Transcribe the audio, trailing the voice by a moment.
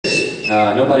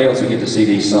Nobody else will get to see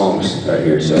these songs right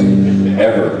here, so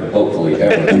ever, hopefully,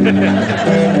 ever.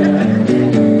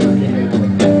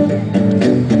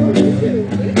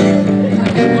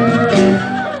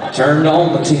 I turned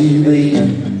on the TV,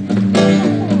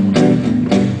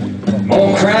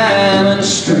 more crime in the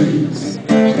streets,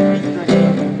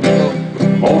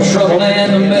 more trouble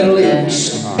in the Middle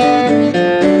East,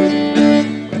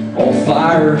 more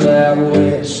fires out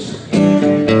west.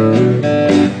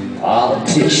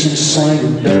 Politicians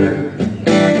slinging dirt.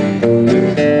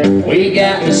 We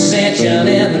got dissension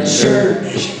in the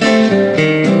church.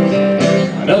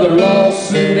 Another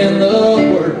lawsuit in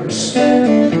the works.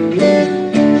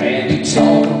 And you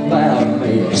talk about a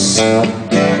mess.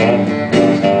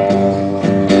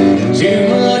 Too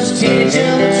much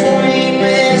tension between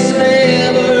Miss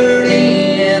Liberty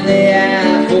and the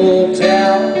Eiffel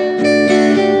Tower.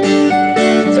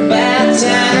 It's about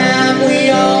time we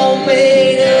all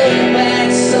made up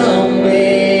at some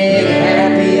big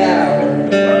happy hour.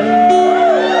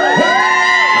 I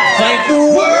think the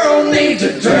world needs a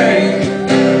drink.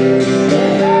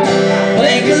 I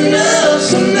think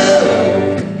enough's enough.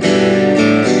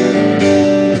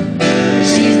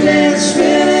 She's been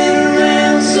spinning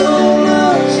around so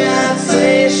long, I'd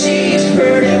say she's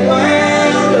pretty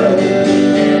wound up.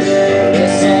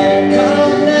 Let's all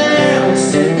calm down,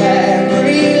 sit back,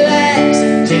 relax,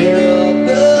 and tear up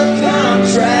the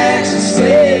contracts and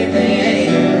slave the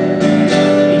hand.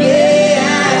 Yeah,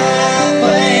 I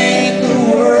think the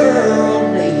world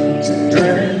needs a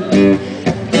drink.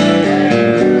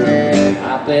 I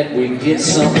bet we can get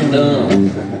something done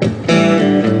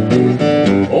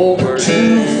over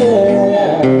 2-4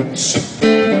 walls,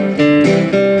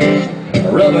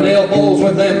 rubbing elbows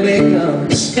with them big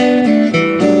guns.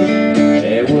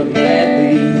 Hey, wouldn't that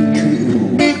be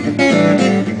cool?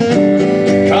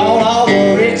 Call all the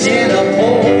rich and the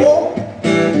poor,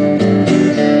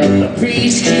 the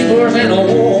peacekeepers and the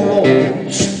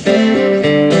warlords.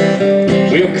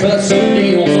 We'll cut some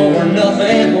deals over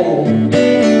nothing more,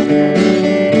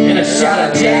 and a shot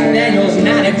of Jack Daniels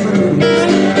 90 proof.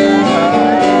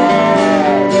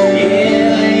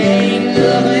 Yeah, ain't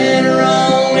nothing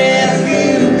wrong if you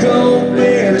cold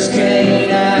beers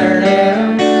can't iron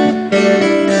out.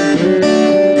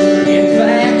 In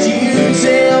fact, you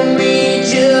tell me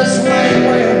just when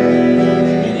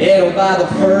and it'll buy the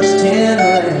first 10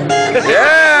 rounds. Yeah.